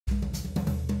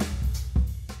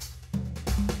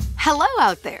Hello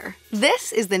out there!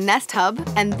 This is the Nest Hub,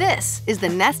 and this is the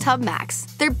Nest Hub Max.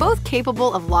 They're both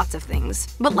capable of lots of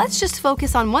things, but let's just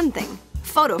focus on one thing: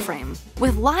 photo frame.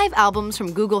 With live albums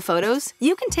from Google Photos,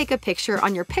 you can take a picture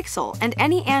on your Pixel and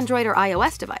any Android or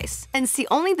iOS device, and see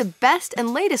only the best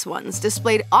and latest ones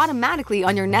displayed automatically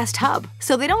on your Nest Hub,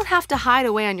 so they don't have to hide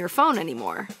away on your phone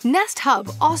anymore. Nest Hub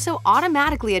also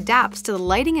automatically adapts to the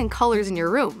lighting and colors in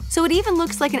your room, so it even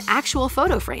looks like an actual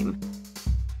photo frame.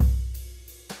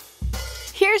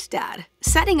 Here's Dad,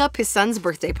 setting up his son's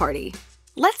birthday party.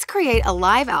 Let's create a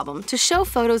live album to show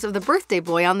photos of the birthday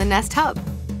boy on the Nest Hub.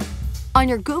 On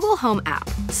your Google Home app,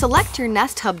 select your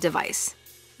Nest Hub device.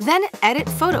 Then edit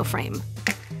Photo Frame.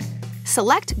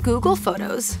 Select Google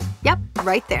Photos. Yep,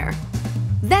 right there.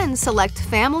 Then select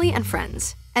Family and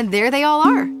Friends. And there they all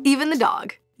are, even the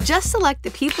dog. Just select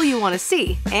the people you want to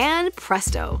see, and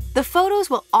presto! The photos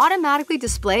will automatically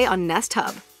display on Nest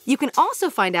Hub. You can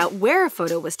also find out where a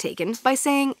photo was taken by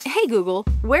saying, "Hey Google,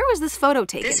 where was this photo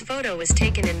taken?" This photo was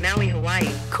taken in Maui,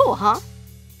 Hawaii. Cool, huh?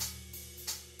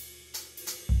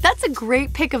 That's a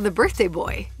great pic of the birthday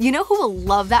boy. You know who will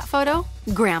love that photo?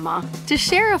 Grandma. To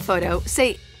share a photo,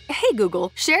 say, "Hey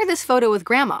Google, share this photo with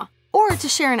Grandma." Or to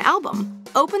share an album,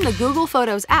 open the Google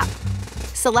Photos app.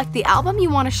 Select the album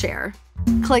you want to share,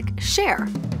 click Share,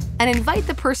 and invite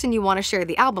the person you want to share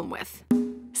the album with.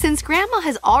 Since Grandma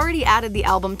has already added the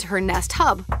album to her Nest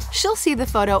Hub, she'll see the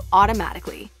photo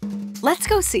automatically. Let's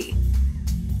go see.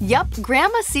 Yup,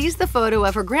 Grandma sees the photo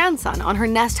of her grandson on her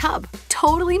Nest Hub.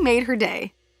 Totally made her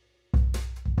day.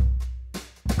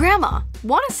 Grandma,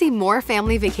 want to see more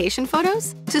family vacation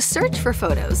photos? To search for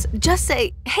photos, just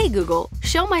say, "Hey Google,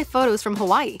 show my photos from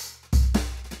Hawaii."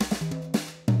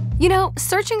 You know,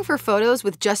 searching for photos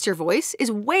with just your voice is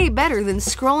way better than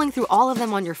scrolling through all of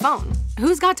them on your phone.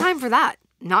 Who's got time for that?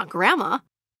 Not Grandma.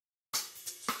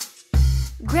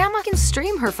 Grandma can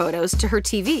stream her photos to her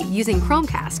TV using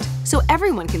Chromecast, so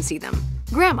everyone can see them.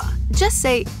 Grandma, just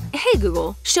say, "Hey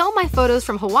Google, show my photos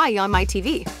from Hawaii on my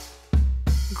TV."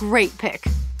 Great pic.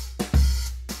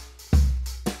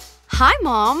 Hi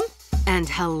Mom, and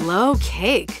hello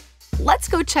Cake. Let's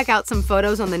go check out some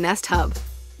photos on the Nest Hub.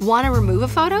 Want to remove a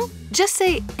photo? Just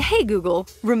say, "Hey Google,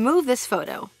 remove this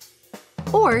photo."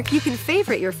 Or you can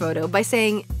favorite your photo by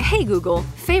saying, "Hey Google,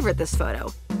 favorite this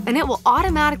photo," and it will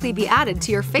automatically be added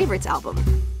to your favorites album.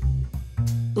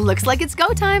 Looks like it's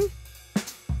go time!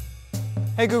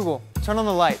 Hey Google, turn on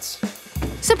the lights.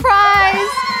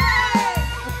 Surprise!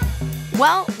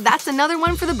 Well, that's another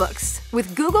one for the books,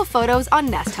 with Google Photos on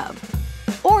Nest Hub.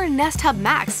 Or Nest Hub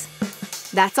Max.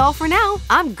 That's all for now.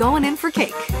 I'm going in for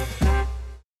cake.